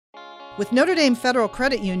With Notre Dame Federal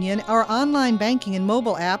Credit Union, our online banking and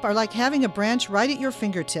mobile app are like having a branch right at your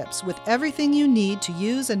fingertips with everything you need to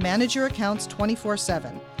use and manage your accounts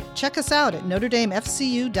 24/7. Check us out at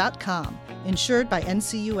NotreDameFCU.com, insured by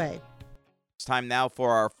NCUA. It's time now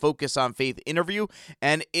for our Focus on Faith interview,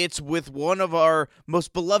 and it's with one of our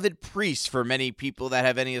most beloved priests for many people that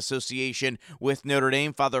have any association with Notre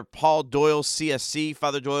Dame, Father Paul Doyle, CSC.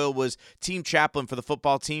 Father Doyle was team chaplain for the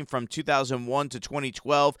football team from 2001 to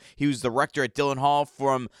 2012. He was the rector at Dillon Hall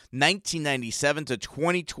from 1997 to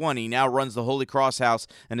 2020. Now runs the Holy Cross House,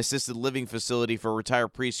 an assisted living facility for retired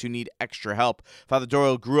priests who need extra help. Father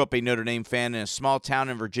Doyle grew up a Notre Dame fan in a small town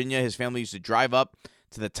in Virginia. His family used to drive up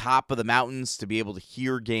to the top of the mountains to be able to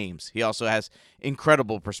hear games. He also has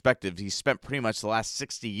incredible perspective. He's spent pretty much the last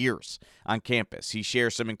 60 years on campus. He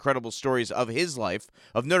shares some incredible stories of his life,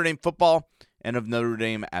 of Notre Dame football, and of Notre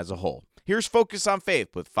Dame as a whole. Here's Focus on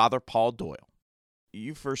Faith with Father Paul Doyle.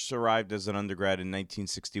 You first arrived as an undergrad in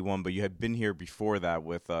 1961, but you had been here before that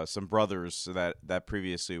with some brothers that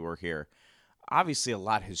previously were here. Obviously, a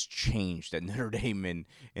lot has changed at Notre Dame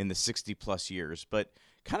in the 60-plus years, but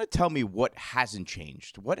kind of tell me what hasn't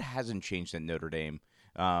changed. What hasn't changed at Notre Dame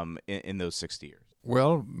in those 60 years?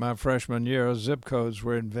 Well, my freshman year, zip codes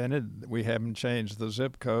were invented. We haven't changed the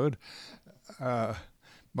zip code.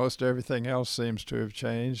 Most everything else seems to have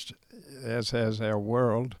changed, as has our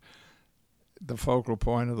world. The focal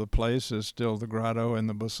point of the place is still the grotto and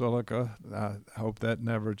the basilica. I hope that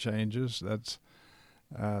never changes.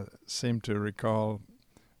 Seem to recall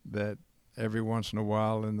that every once in a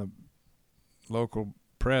while in the local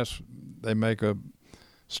press, they make a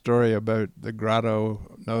story about the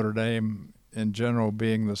Grotto, Notre Dame in general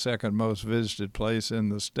being the second most visited place in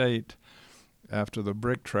the state after the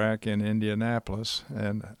Brick Track in Indianapolis,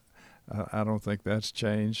 and I don't think that's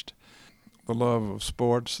changed. The love of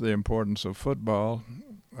sports, the importance of football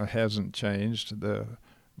hasn't changed. The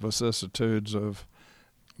vicissitudes of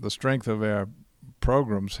the strength of our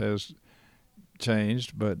programs has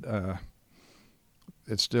changed, but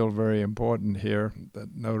it's still very important here that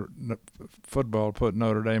football put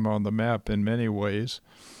Notre Dame on the map in many ways.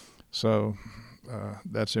 So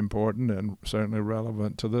that's important and certainly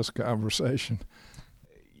relevant to this conversation.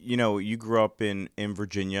 You know, you grew up in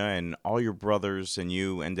Virginia, and all your brothers and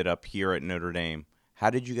you ended up here at Notre Dame. How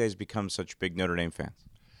did you guys become such big Notre Dame fans?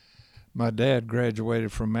 My dad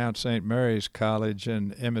graduated from Mount St. Mary's College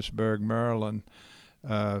in Emmitsburg, Maryland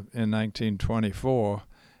in 1924,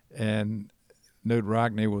 and Newt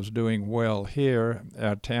Rockne was doing well here.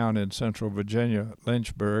 Our town in central Virginia,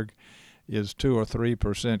 Lynchburg, is 2 or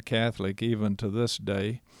 3% Catholic even to this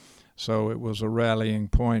day. So it was a rallying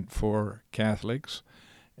point for Catholics.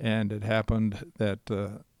 And it happened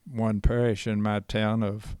that one parish in my town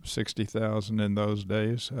of 60,000 in those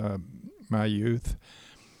days, my youth,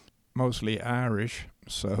 mostly Irish,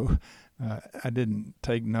 so I didn't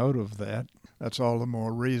take note of that. That's all the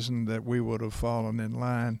more reason that we would have fallen in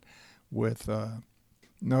line with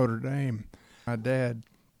Notre Dame. My dad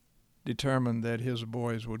determined that his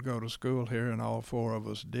boys would go to school here, and all 4 of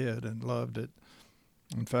us did and loved it.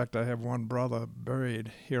 In fact, I have one brother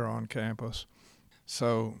buried here on campus.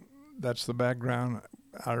 So that's the background.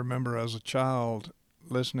 I remember as a child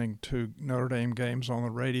listening to Notre Dame games on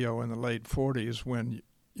the radio in the late 40s when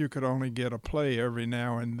you could only get a play every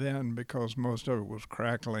now and then because most of it was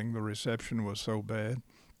crackling. The reception was so bad.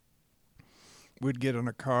 We'd get in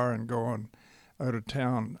a car and go on out of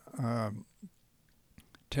town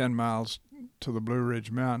 10 miles to the Blue Ridge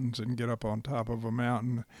Mountains and get up on top of a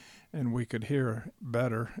mountain, and we could hear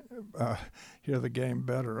the game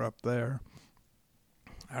better up there.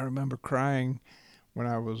 I remember crying when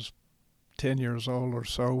I was 10 years old or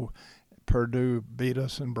so. Purdue beat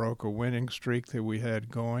us and broke a winning streak that we had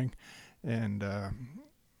going, and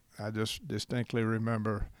I just distinctly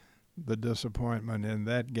remember the disappointment in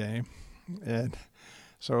that game. And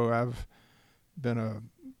so I've been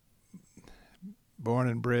born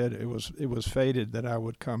and bred. It was fated that I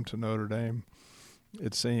would come to Notre Dame,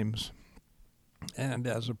 it seems. And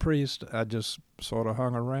as a priest, I just sort of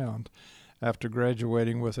hung around. After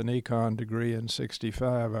graduating with an econ degree in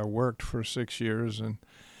 '65, I worked for 6 years and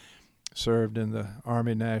served in the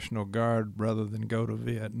Army National Guard rather than go to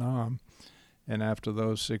Vietnam. And after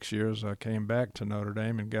those 6 years, I came back to Notre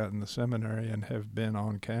Dame and got in the seminary and have been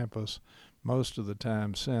on campus most of the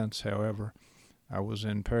time since. However, I was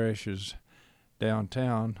in parishes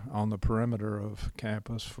downtown on the perimeter of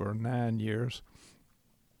campus for 9 years.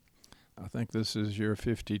 I think this is year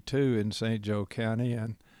 52 in St. Joe County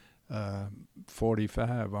and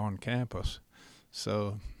 45 on campus.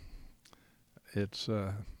 So it's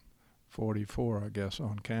 44, I guess,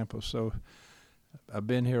 on campus. So I've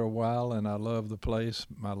been here a while, and I love the place.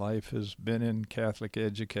 My life has been in Catholic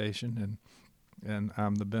education, and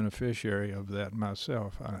I'm the beneficiary of that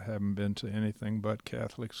myself. I haven't been to anything but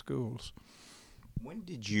Catholic schools. When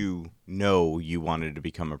did you know you wanted to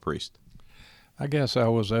become a priest? I guess I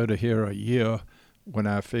was out of here a year when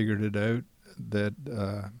I figured it out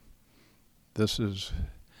that this is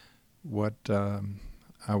what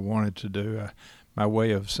I wanted to do. My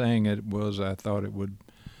way of saying it was I thought it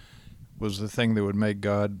was the thing that would make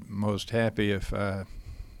God most happy if I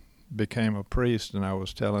became a priest, and I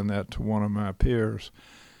was telling that to one of my peers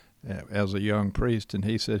as a young priest, and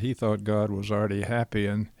he said he thought God was already happy,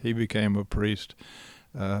 and he became a priest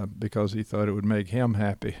because he thought it would make him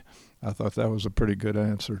happy. I thought that was a pretty good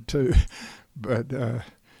answer too. But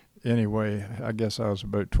anyway, I guess I was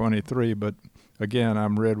about 23, but again,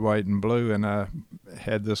 I'm red, white, and blue, and I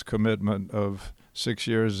had this commitment of 6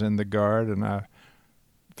 years in the Guard, and I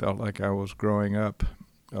felt like I was growing up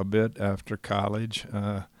a bit after college.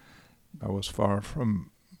 I was far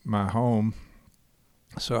from my home,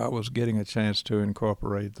 so I was getting a chance to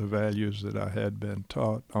incorporate the values that I had been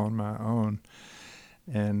taught on my own,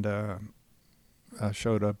 and I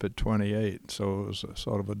showed up at 28, so it was a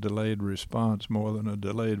sort of a delayed response more than a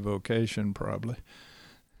delayed vocation, probably.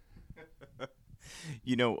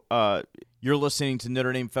 You're listening to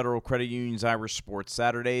Notre Dame Federal Credit Union's Irish Sports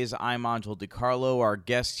Saturdays. I'm Angel DiCarlo. Our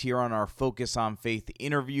guest here on our Focus on Faith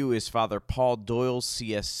interview is Father Paul Doyle,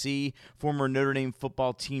 CSC, former Notre Dame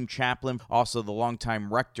football team chaplain, also the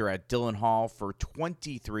longtime rector at Dillon Hall for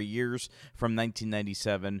 23 years from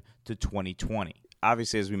 1997 to 2020.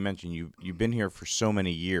 Obviously, as we mentioned, you've been here for so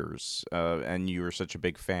many years, and you were such a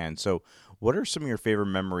big fan. So what are some of your favorite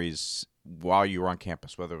memories while you were on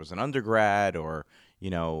campus, whether it was an undergrad or,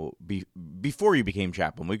 before you became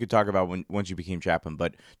chaplain? We could talk about once you became chaplain,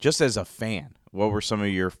 but just as a fan, what were some of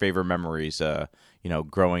your favorite memories,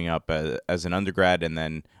 growing up as an undergrad and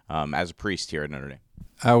then as a priest here at Notre Dame?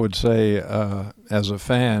 I would say as a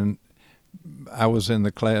fan, I was in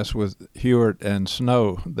the class with Hewitt and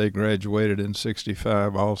Snow. They graduated in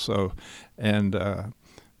 '65 also, and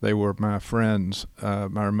they were my friends. I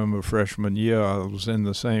remember freshman year, I was in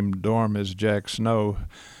the same dorm as Jack Snow,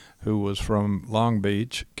 who was from Long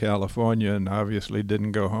Beach, California, and obviously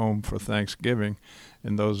didn't go home for Thanksgiving.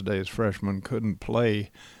 In those days, freshmen couldn't play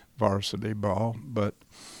varsity ball, but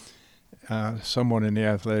someone in the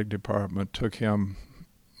athletic department took him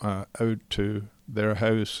out to their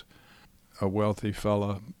house, a wealthy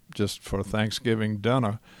fella, just for Thanksgiving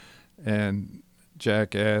dinner, and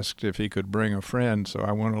Jack asked if he could bring a friend, so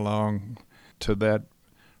I went along to that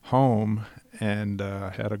home and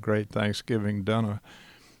had a great Thanksgiving dinner.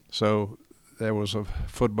 So there was a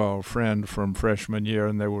football friend from freshman year,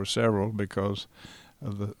 and there were several because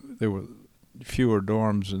there were fewer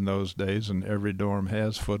dorms in those days, and every dorm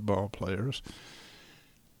has football players.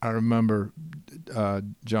 I remember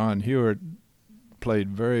John Hewitt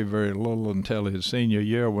played very, very little until his senior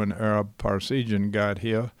year when Arab Parsegian got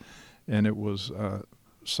here, and it was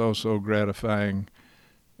so gratifying.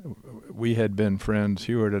 We had been friends,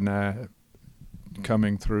 Hewitt and I,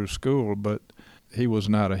 coming through school, but he was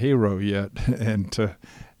not a hero yet, and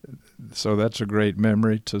so that's a great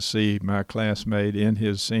memory to see my classmate in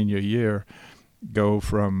his senior year go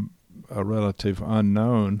from a relative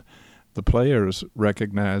unknown. The players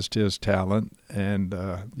recognized his talent and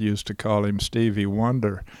used to call him Stevie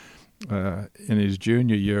Wonder in his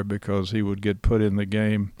junior year because he would get put in the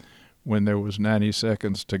game when there was 90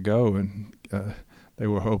 seconds to go, and they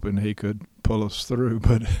were hoping he could pull us through.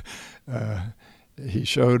 But he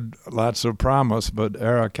showed lots of promise, but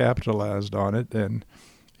Era capitalized on it, and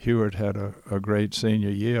Hewitt had a great senior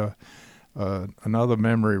year. Another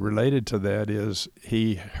memory related to that is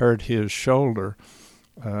he hurt his shoulder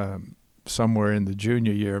somewhere in the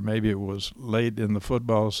junior year. Maybe it was late in the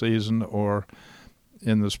football season or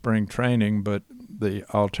in the spring training, but the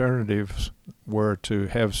alternatives were to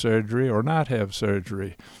have surgery or not have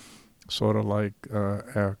surgery, sort of like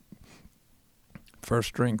our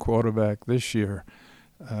first-string quarterback this year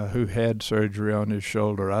who had surgery on his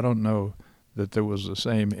shoulder. I don't know that there was the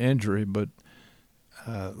same injury, but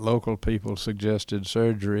local people suggested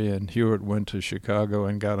surgery, and Hewitt went to Chicago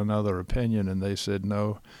and got another opinion, and they said,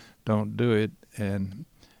 no, don't do it. And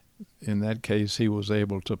in that case, he was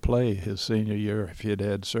able to play his senior year. If he had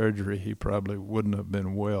had surgery, he probably wouldn't have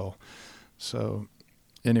been well. So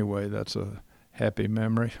anyway, that's a happy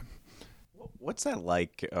memory. What's that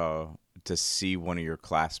like to see one of your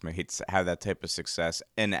classmates have that type of success?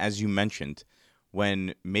 And as you mentioned,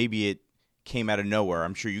 when maybe it came out of nowhere,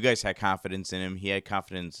 I'm sure you guys had confidence in him. He had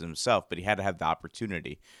confidence in himself, but he had to have the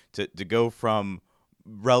opportunity to go from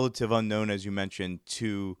relative unknown, as you mentioned,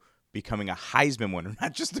 to becoming a Heisman winner,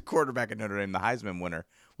 not just the quarterback at Notre Dame, the Heisman winner.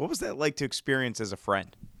 What was that like to experience as a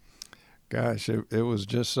friend? Gosh, it was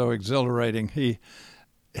just so exhilarating.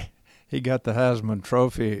 He got the Heisman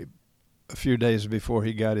Trophy a few days before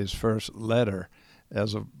he got his first letter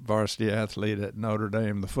as a varsity athlete at Notre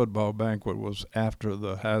Dame. The football banquet was after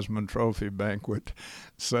the Heisman Trophy banquet.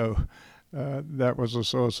 So that was a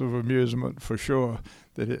source of amusement for sure,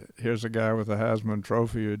 that here's a guy with a Heisman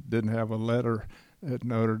Trophy who didn't have a letter at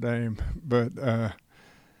Notre Dame. But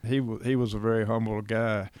he was a very humble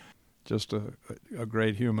guy, just a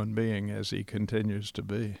great human being, as he continues to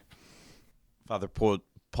be. Father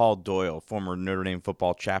Paul Doyle, former Notre Dame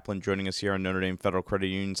football chaplain, joining us here on Notre Dame Federal Credit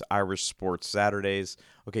Union's Irish Sports Saturdays.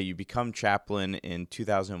 Okay, you become chaplain in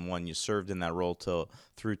 2001. You served in that role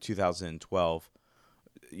through 2012.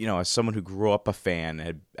 You know, as someone who grew up a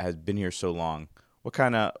fan, has been here so long,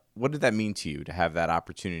 what did that mean to you to have that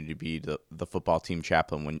opportunity to be the football team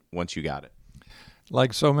chaplain once you got it?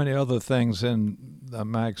 Like so many other things in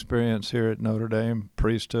my experience here at Notre Dame,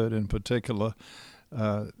 priesthood in particular,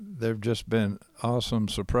 there have just been awesome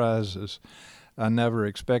surprises. I never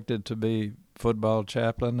expected to be football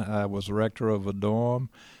chaplain. I was rector of a dorm,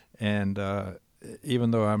 and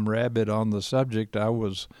even though I'm rabid on the subject, I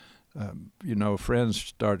was, friends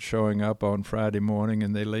start showing up on Friday morning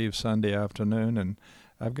and they leave Sunday afternoon, and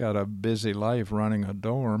I've got a busy life running a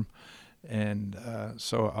dorm. And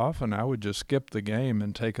so often I would just skip the game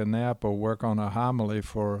and take a nap or work on a homily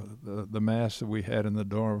for the Mass that we had in the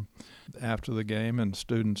dorm after the game and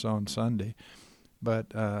students on Sunday.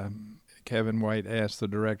 But Kevin White asked the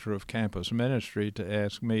director of campus ministry to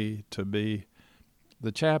ask me to be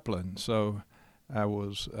the chaplain. So I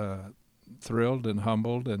was thrilled and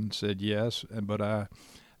humbled and said yes, but I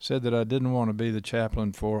said that I didn't want to be the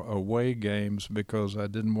chaplain for away games because I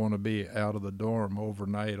didn't want to be out of the dorm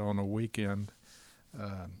overnight on a weekend.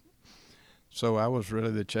 So I was really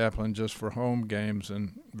the chaplain just for home games,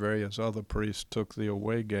 and various other priests took the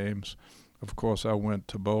away games. Of course, I went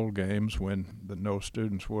to bowl games when no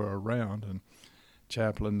students were around and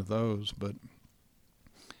chaplained those, but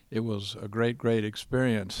it was a great, great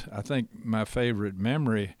experience. I think my favorite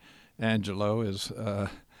memory, Angelo, is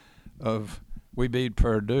of we beat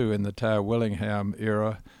Purdue in the Ty Willingham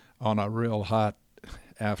era on a real hot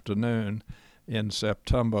afternoon in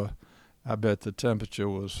September. I bet the temperature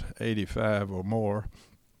was 85 or more.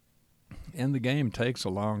 And the game takes a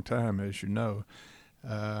long time, as you know.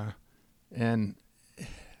 And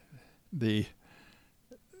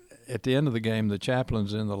at the end of the game, the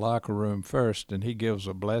chaplain's in the locker room first, and he gives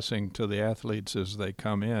a blessing to the athletes as they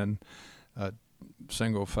come in,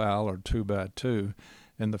 single file or 2x2.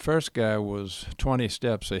 And the first guy was 20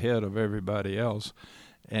 steps ahead of everybody else.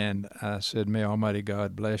 And I said, "May Almighty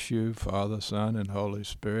God bless you, Father, Son, and Holy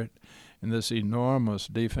Spirit." And this enormous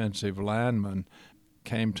defensive lineman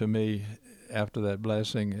came to me after that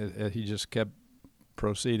blessing. He just kept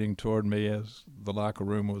proceeding toward me as the locker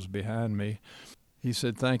room was behind me. He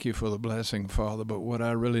said, "Thank you for the blessing, Father, but what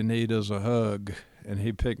I really need is a hug." And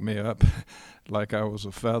he picked me up like I was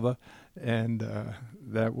a feather. And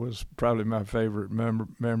that was probably my favorite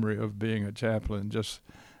memory of being a chaplain, just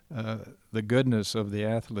the goodness of the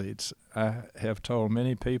athletes. I have told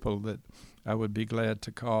many people that I would be glad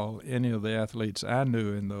to call any of the athletes I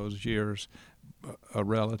knew in those years a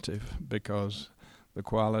relative, because the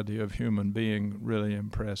quality of human being really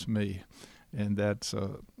impressed me. And that's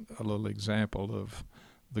a little example of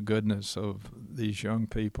the goodness of these young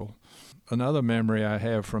people. Another memory I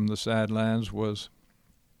have from the sidelines was,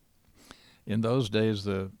 in those days,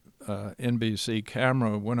 the NBC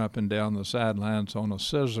camera went up and down the sidelines on a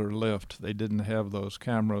scissor lift. They didn't have those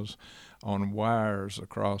cameras on wires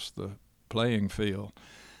across the playing field.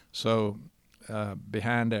 So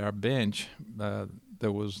behind our bench,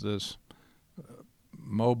 there was this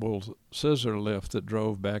mobile scissor lift that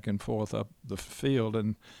drove back and forth up the field,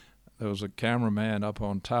 and there was a cameraman up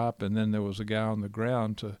on top, and then there was a guy on the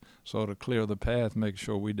ground to sort of clear the path, make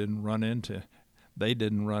sure they didn't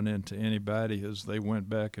run into anybody as they went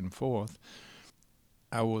back and forth.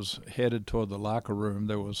 I was headed toward the locker room.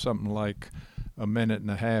 There was something like a minute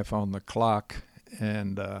and a half on the clock,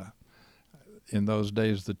 and in those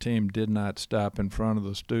days the team did not stop in front of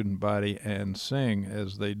the student body and sing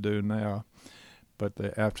as they do now, but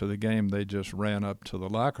after the game they just ran up to the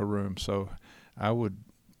locker room. So I would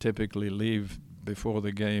typically leave before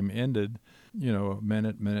the game ended, a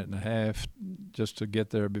minute and a half, just to get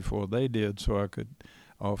there before they did, so I could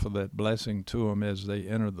offer that blessing to them as they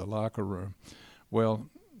entered the locker room. Well,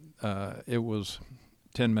 it was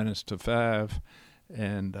 10 minutes to 5,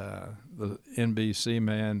 and the NBC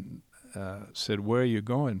man said, "Where are you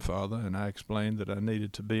going, Father?" And I explained that I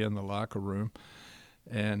needed to be in the locker room.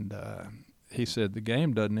 And he said, "The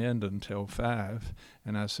game doesn't end until 5.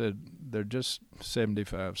 And I said, "There are just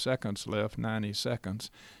 75 seconds left, 90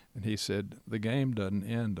 seconds. And he said, "The game doesn't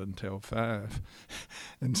end until 5.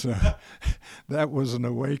 And so that was an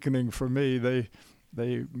awakening for me.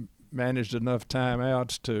 They managed enough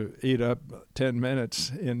timeouts to eat up 10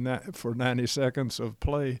 minutes for 90 seconds of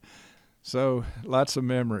play. So lots of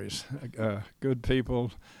memories, good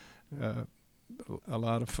people, a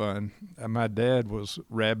lot of fun. My dad was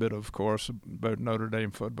rabid, of course, about Notre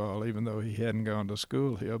Dame football, even though he hadn't gone to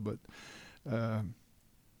school here. But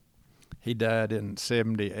he died in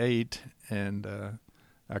 '78, and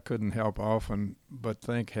I couldn't help often but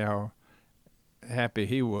think how happy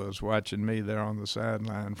he was watching me there on the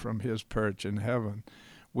sideline from his perch in heaven.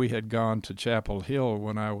 We had gone to Chapel Hill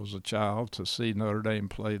when I was a child to see Notre Dame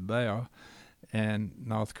played there, and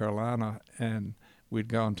North Carolina, and we'd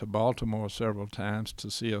gone to Baltimore several times to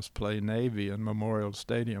see us play Navy in Memorial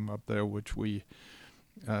Stadium up there, which we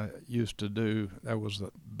used to do. That was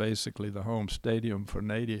basically the home stadium for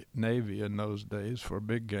Navy in those days, for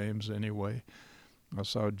big games anyway. I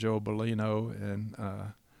saw Joe Bellino and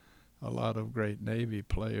a lot of great Navy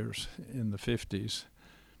players in the 50s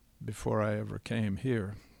before I ever came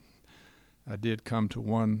here. I did come to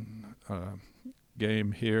one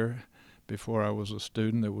game here before I was a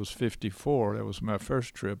student. It was '54. That was my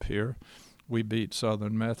first trip here. We beat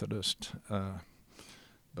Southern Methodist.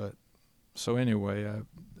 So anyway,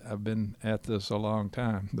 I've been at this a long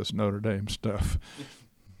time, this Notre Dame stuff.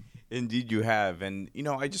 Indeed you have. And,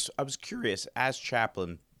 I was curious, as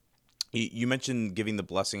chaplain, you mentioned giving the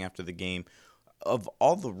blessing after the game. Of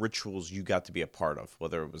all the rituals you got to be a part of,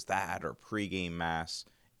 whether it was that or pregame mass,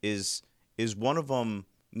 is one of them,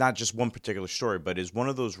 not just one particular story, but is one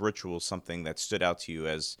of those rituals something that stood out to you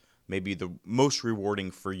as maybe the most rewarding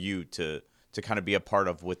for you to kind of be a part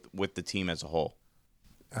of with the team as a whole?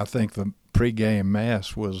 I think the pregame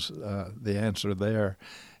mass was the answer there,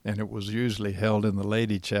 and it was usually held in the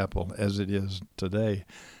Lady Chapel, as it is today,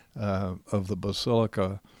 of the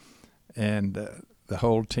Basilica, and the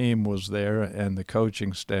whole team was there and the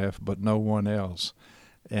coaching staff, but no one else.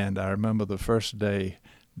 And I remember the first day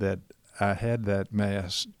that I had that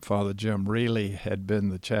mass, Father Jim Reilly had been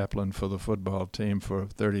the chaplain for the football team for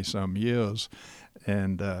 30-some years,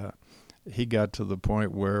 and he got to the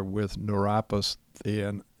point where with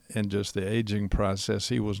neuropathy and just the aging process,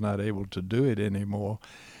 he was not able to do it anymore.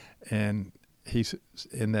 And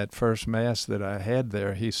in that first mass that I had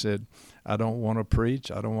there, he said, "I don't want to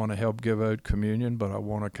preach, I don't want to help give out communion, but I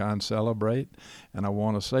want to concelebrate, and I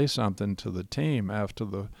want to say something to the team after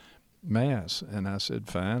the mass." And I said,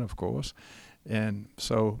 "Fine, of course." And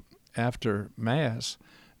so after mass,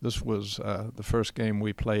 this was the first game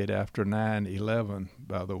we played after 9/11,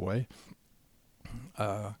 by the way,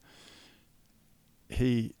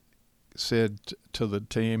 he said to the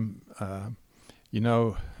team,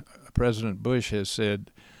 President Bush has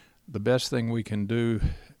said the best thing we can do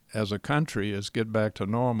as a country is get back to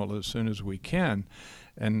normal as soon as we can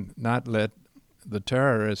and not let the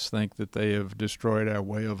terrorists think that they have destroyed our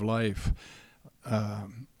way of life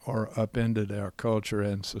or upended our culture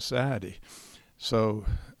and society. So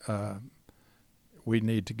we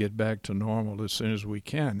need to get back to normal as soon as we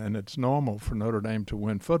can. And it's normal for Notre Dame to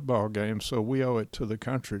win football games, so we owe it to the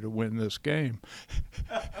country to win this game.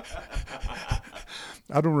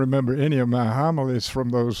 I don't remember any of my homilies from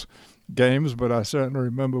those games, but I certainly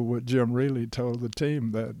remember what Jim Reilly told the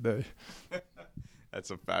team that day.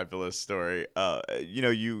 That's a fabulous story.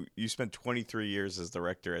 You spent 23 years as the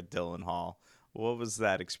rector at Dillon Hall. What was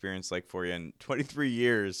that experience like for you? And 23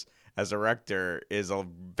 years as a rector is a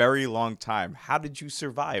very long time. How did you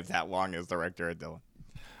survive that long as the rector at Dillon?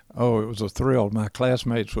 Oh, it was a thrill. My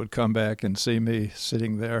classmates would come back and see me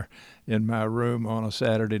sitting there in my room on a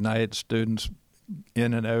Saturday night, students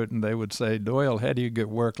in and out, and they would say, "Doyle, how do you get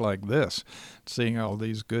work like this?" Seeing all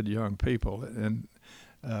these good young people. And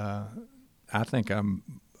I think I'm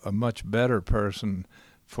a much better person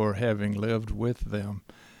for having lived with them.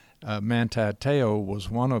 Manti Te'o was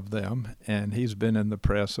one of them, and he's been in the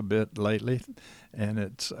press a bit lately, and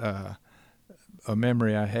it's a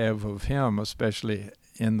memory I have of him, especially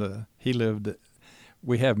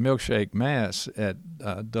we have milkshake mass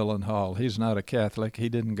at Dillon Hall. He's not a Catholic. He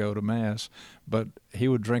didn't go to mass, but he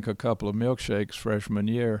would drink a couple of milkshakes freshman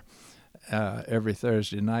year every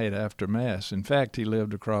Thursday night after mass. In fact, he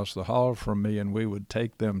lived across the hall from me, and we would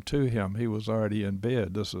take them to him. He was already in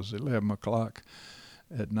bed. This was 11 o'clock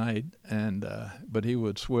at night, and but he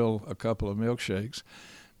would swill a couple of milkshakes.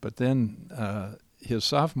 But then his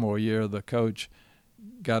sophomore year, the coach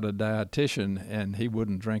got a dietitian, and he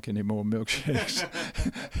wouldn't drink any more milkshakes.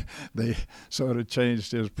 They sort of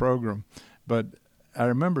changed his program. But I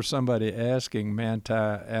remember somebody asking Manti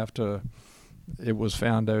after it was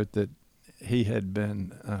found out that he had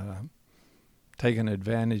been taken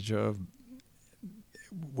advantage of,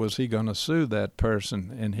 was he going to sue that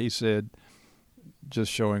person? And he said,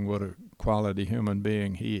 just showing what a quality human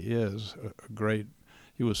being he is,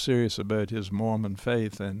 he was serious about his Mormon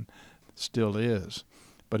faith and still is,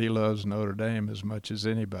 but he loves Notre Dame as much as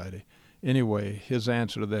anybody. Anyway, his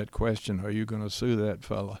answer to that question, are you going to sue that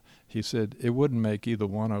fella? He said, it wouldn't make either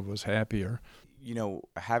one of us happier. You know,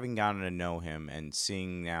 having gotten to know him and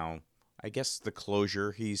seeing now, I guess, the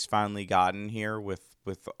closure he's finally gotten here with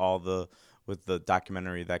the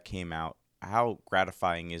documentary that came out, how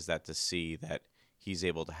gratifying is that to see that he's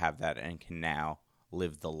able to have that and can now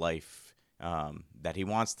live the life that he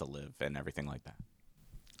wants to live and everything like that?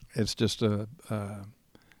 It's just a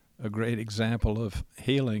great example of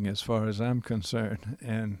healing as far as I'm concerned,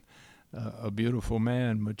 and a beautiful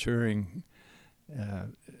man maturing,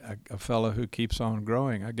 a fellow who keeps on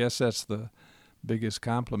growing. I guess that's the biggest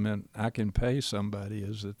compliment I can pay somebody,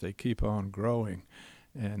 is that they keep on growing,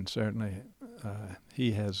 and certainly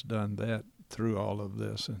he has done that through all of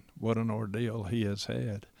this, and what an ordeal he has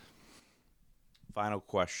had. Final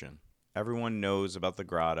question. Everyone knows about the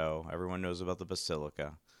grotto. Everyone knows about the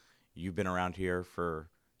basilica. You've been around here for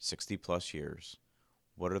 60 plus years.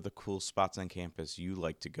 What are the cool spots on campus you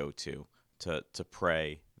like to go to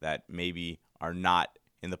pray that maybe are not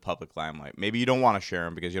in the public limelight? Maybe you don't want to share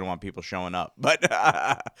them because you don't want people showing up, but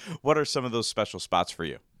what are some of those special spots for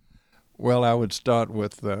you? Well, I would start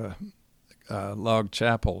with the log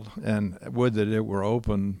chapel, and would that it were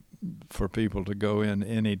open for people to go in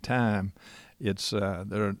any time. It's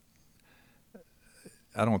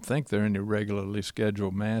I don't think there are any regularly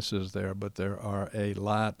scheduled masses there, but there are a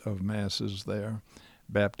lot of masses there,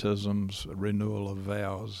 baptisms, renewal of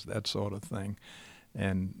vows, that sort of thing.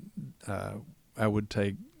 And I would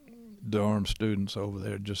take dorm students over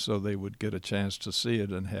there just so they would get a chance to see it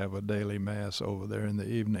and have a daily mass over there in the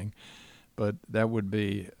evening. But that would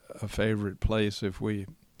be a favorite place if we,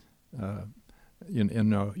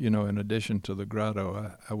 in addition to the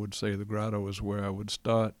grotto, I would say the grotto is where I would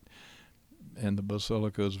start. And the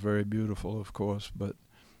basilica is very beautiful, of course, but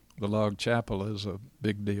the log chapel is a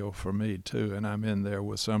big deal for me, too, and I'm in there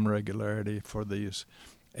with some regularity for these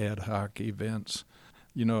ad hoc events.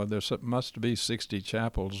 You know, there must be 60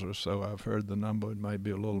 chapels or so. I've heard the number. It might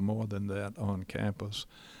be a little more than that on campus,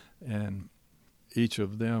 and each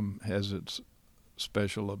of them has its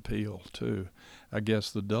special appeal, too. I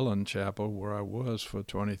guess the Dillon Chapel, where I was for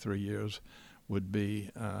 23 years, would be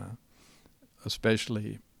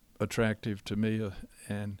especially attractive to me,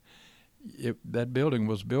 and that building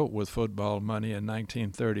was built with football money in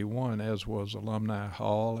 1931, as was Alumni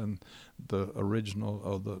Hall and the original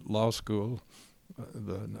of the law school,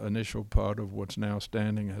 the initial part of what's now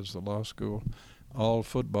standing as the law school. All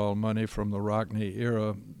football money from the Rockne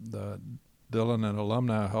era. The Dillon and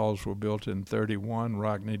Alumni Halls were built in 31.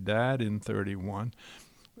 Rockne died in 31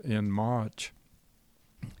 in March,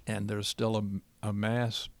 and there's still a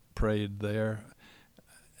mass prayed there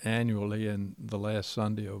annually in the last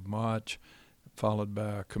Sunday of March, followed by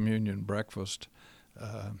a communion breakfast.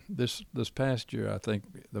 This past year, I think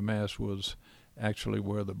the Mass was actually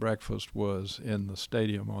where the breakfast was, in the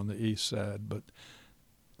stadium on the east side, but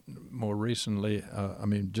more recently,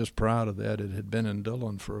 just prior to that, it had been in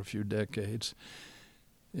Dillon for a few decades.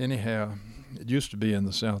 Anyhow, it used to be in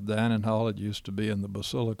the South Dining Hall, it used to be in the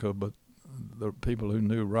Basilica, but the people who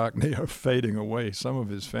knew Rockne are fading away. Some of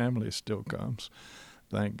his family still comes,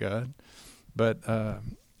 thank God. But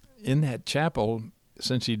in that chapel,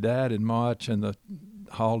 since he died in March and the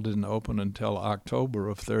hall didn't open until October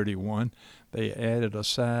of 31, they added a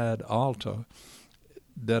side altar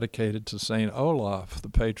dedicated to St. Olaf, the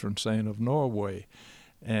patron saint of Norway.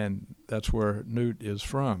 And that's where Newt is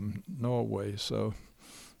from, Norway. So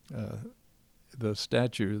the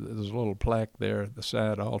statue, there's a little plaque there, the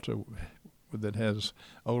side altar that has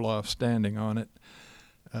Olaf standing on it.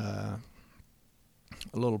 A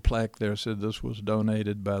little plaque there said this was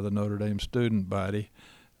donated by the Notre Dame student body,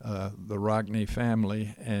 the Rockne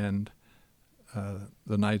family, and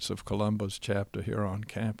the Knights of Columbus chapter here on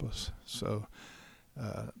campus. So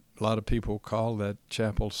a lot of people call that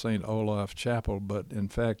chapel St. Olaf Chapel, but in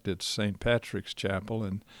fact it's St. Patrick's Chapel,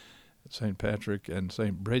 and St. Patrick and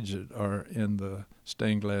St. Bridget are in the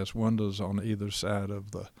stained glass windows on either side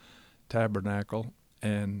of the tabernacle.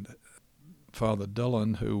 And Father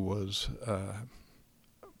Dillon, who was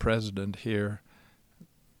president here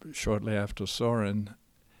shortly after Soren,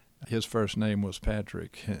 His first name was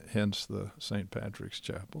Patrick, hence the St. Patrick's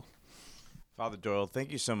Chapel. Father Doyle,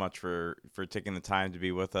 thank you so much for taking the time to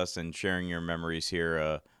be with us and sharing your memories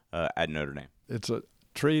here at Notre Dame. It's a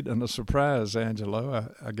treat and a surprise,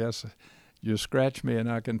 Angelo. I guess you scratch me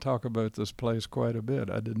and I can talk about this place quite a bit.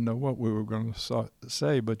 I didn't know what we were going to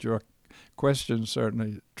say, but your question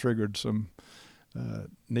certainly triggered some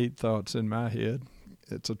neat thoughts in my head.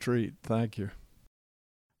 It's a treat. Thank you.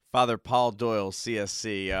 Father Paul Doyle,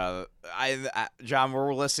 CSC. John,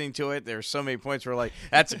 we're listening to it. There's so many points where we're like,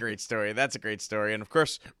 that's a great story. That's a great story. And, of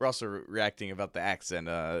course, we're also reacting about the accent,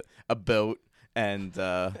 a boat, and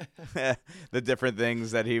the different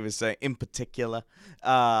things that he was saying in particular.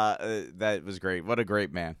 That was great. What a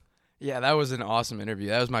great man. Yeah, that was an awesome interview.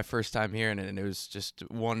 That was my first time hearing it, and it was just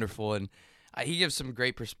wonderful. And he gives some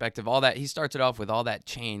great perspective. All that he started off with all that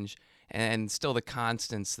change, and still the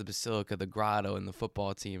constants, the Basilica, the Grotto, and the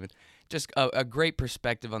football team. And just a great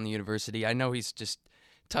perspective on the university. I know he's just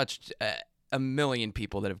touched a million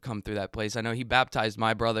people that have come through that place. I know he baptized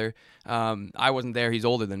my brother. I wasn't there. He's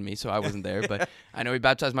older than me, so I wasn't there. But I know he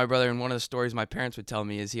baptized my brother, and one of the stories my parents would tell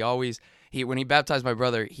me is when he baptized my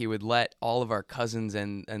brother, he would let all of our cousins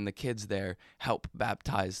and the kids there help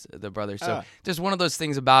baptize the brother. So just one of those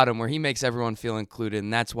things about him where he makes everyone feel included,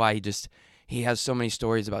 and that's why he has so many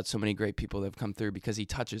stories about so many great people that have come through, because he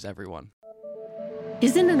touches everyone.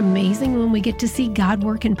 Isn't it amazing when we get to see God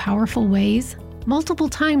work in powerful ways? Multiple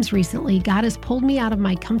times recently, God has pulled me out of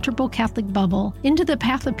my comfortable Catholic bubble into the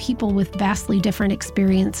path of people with vastly different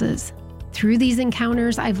experiences. Through these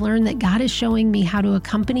encounters, I've learned that God is showing me how to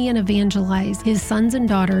accompany and evangelize His sons and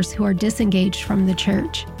daughters who are disengaged from the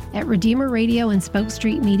church. At Redeemer Radio and Spoke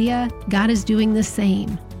Street Media, God is doing the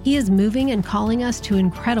same. He is moving and calling us to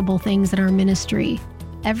incredible things in our ministry.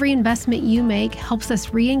 Every investment you make helps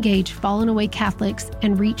us re-engage fallen away Catholics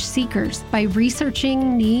and reach seekers by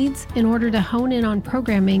researching needs in order to hone in on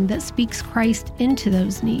programming that speaks Christ into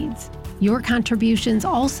those needs. Your contributions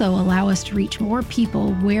also allow us to reach more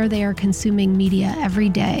people where they are consuming media every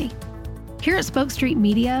day. Here at Spoke Street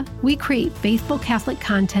Media, we create faithful Catholic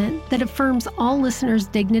content that affirms all listeners'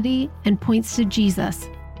 dignity and points to Jesus,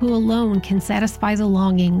 who alone can satisfy the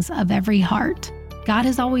longings of every heart. God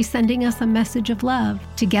is always sending us a message of love.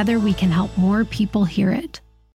 Together we can help more people hear it.